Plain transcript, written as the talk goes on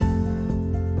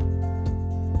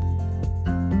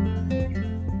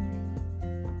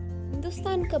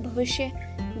का भविष्य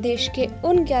देश के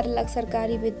उन 11 लाख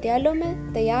सरकारी विद्यालयों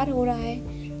में तैयार हो रहा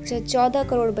है जहाँ 14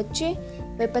 करोड़ बच्चे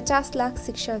व 50 लाख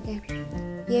शिक्षक हैं।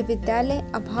 ये विद्यालय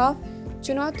अभाव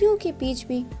चुनौतियों के बीच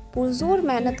भी पुरजोर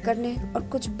मेहनत करने और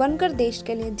कुछ बनकर देश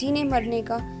के लिए जीने मरने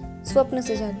का स्वप्न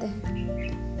सजाते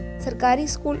हैं। सरकारी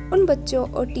स्कूल उन बच्चों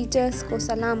और टीचर्स को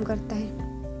सलाम करता है।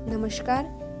 नमस्कार,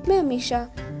 मैं अमीशा,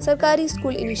 सरकारी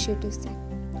स्कूल इनिशिएटिव से।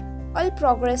 All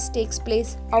progress takes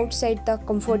place outside the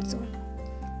comfort zone.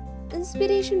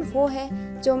 Inspiration वो है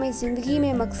जो हमें जिंदगी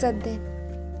में मकसद दे,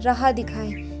 राह दिखाए,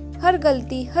 हर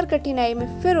गलती हर कठिनाई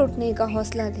में फिर उठने का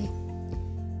हौसला दे।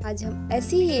 आज हम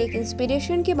ऐसी ही एक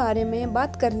इंस्पिरेशन के बारे में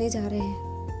बात करने जा रहे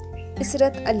हैं।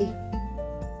 Israt Ali.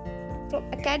 From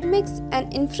academics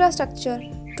and infrastructure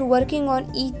to working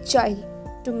on each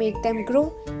child to make them grow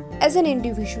as an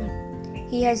individual.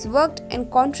 He has worked and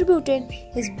contributed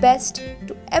his best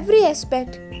to every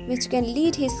aspect which can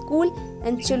lead his school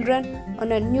and children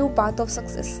on a new path of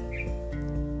success.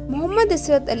 Mohammad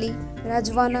Israt Ali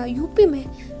राजवाना UP में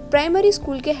primary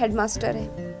school के headmaster हैं.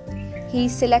 He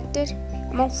is selected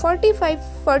among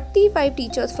 45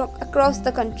 teachers from across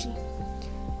the country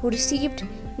who received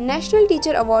National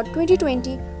Teacher Award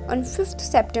 2020 on 5th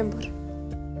September.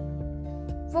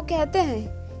 वो कहते हैं,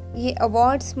 ये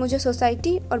awards मुझे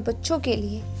society और बच्चों के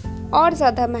लिए और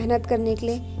ज़्यादा मेहनत करने के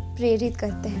लिए प्रेरित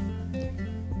करते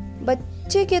हैं.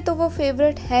 बच्चे के तो वो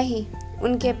फेवरेट है ही,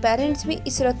 उनके पेरेंट्स भी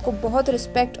इसरत को बहुत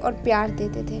रिस्पेक्ट और प्यार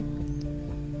देते थे.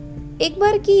 एक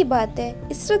बार की ही बात है,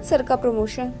 इसरत सर का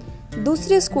प्रमोशन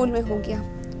दूसरे स्कूल में हो गया.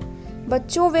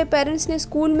 बच्चों व पेरेंट्स ने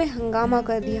स्कूल में हंगामा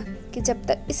कर दिया कि जब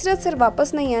तक इसरत सर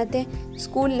वापस नहीं आते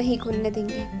स्कूल नहीं खोलने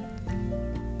देंगे.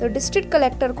 तो डिस्ट्रिक्ट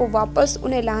कलेक्टर को वापस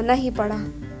उन्हें लाना ही पड़ा.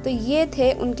 तो ये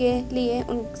थे उनके लिए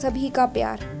उन सभी का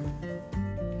प्यार.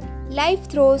 Life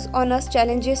throws on us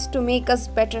challenges to make us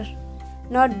better,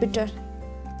 not bitter.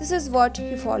 This is what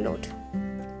he followed.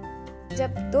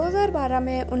 जब 2012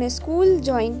 में उन्हें स्कूल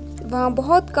ज्वाइन, वहाँ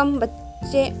बहुत कम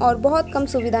बच्चे और बहुत कम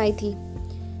सुविधाएं थी.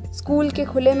 स्कूल के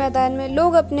खुले मैदान में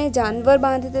लोग अपने जानवर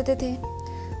बांध देते थे.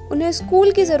 उन्हें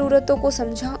स्कूल की ज़रूरतों को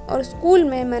समझा और स्कूल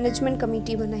में मैनेजमेंट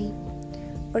कमेटी बनाई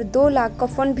और 2 लाख का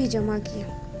फंड भी जमा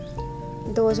किया.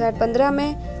 2015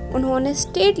 में उन्होंने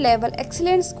state level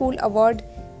excellent school award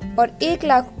और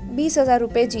 1,20,000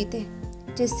 रुपये जीते,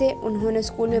 जिससे उन्होंने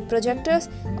स्कूल में प्रोजेक्टर्स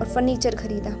और फर्नीचर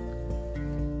खरीदा.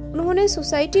 उन्होंने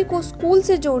सोसाइटी को स्कूल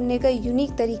से जोड़ने का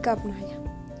यूनिक तरीका अपनाया,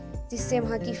 जिससे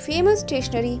वहाँ की फेमस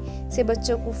स्टेशनरी से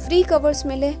बच्चों को फ्री कवर्स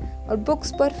मिले और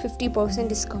बुक्स पर 50%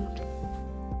 discount.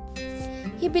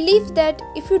 He believed that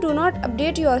if you do not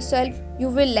update yourself, you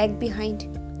will lag behind.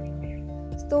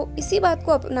 तो इसी बात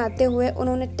को अपनाते हुए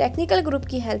उन्होंने टेक्निकल ग्रुप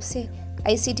की हेल्प से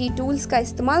ICT टूल्स का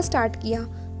इस्तेमाल स्टार्ट किया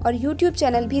और YouTube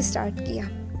चैनल भी स्टार्ट किया.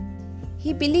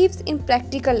 He believes in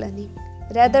practical learning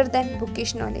rather than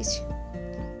bookish knowledge.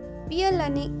 Peer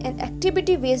learning and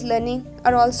activity-based learning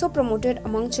are also promoted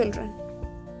among children.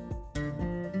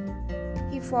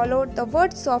 He followed the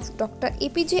words of Dr.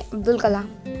 APJ Abdul Kalam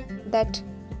that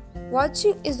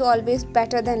watching is always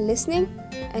better than listening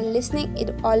and listening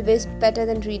is always better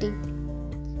than reading.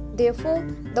 Therefore,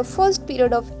 the first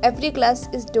period of every class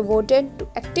is devoted to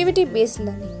activity-based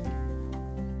learning.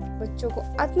 बच्चों को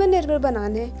आत्मनिर्भर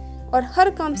बनाने और हर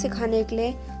काम सिखाने के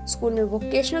लिए school में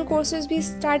वोकेशनल कोर्सेज भी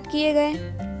स्टार्ट किए गए.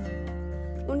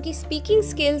 उनकी स्पीकिंग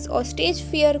स्किल्स और स्टेज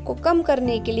फियर को कम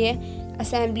करने के लिए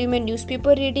असेंबली में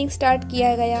न्यूज़पेपर रीडिंग स्टार्ट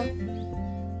किया गया.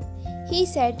 He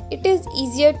said it is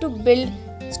easier to build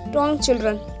strong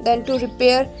children than to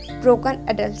repair broken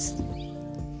adults.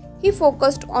 He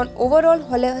focused on overall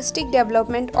holistic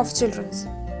development of children.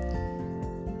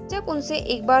 जब उनसे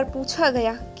एक बार पूछा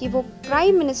गया कि वो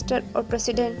प्राइम मिनिस्टर और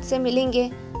प्रेसिडेंट से मिलेंगे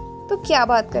तो क्या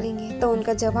बात करेंगे, तो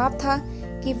उनका जवाब था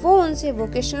कि वो उनसे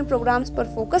वोकेशनल प्रोग्राम्स पर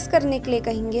फोकस करने के लिए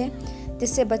कहेंगे,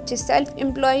 जिससे बच्चे सेल्फ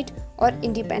एम्प्लॉयड और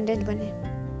इंडिपेंडेंट बने.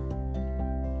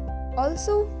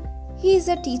 Also he is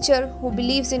a teacher who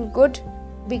believes in good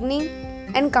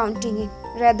beginning and counting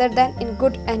rather than in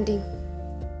good ending.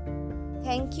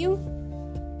 Thank you.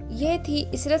 ये थी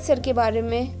इसरत सर के बारे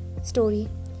में story.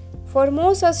 For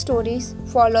more such stories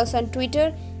follow us on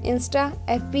Twitter, Insta,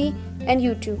 FB and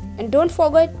YouTube. And don't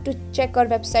forget to check our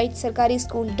website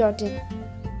sarkarischool.in.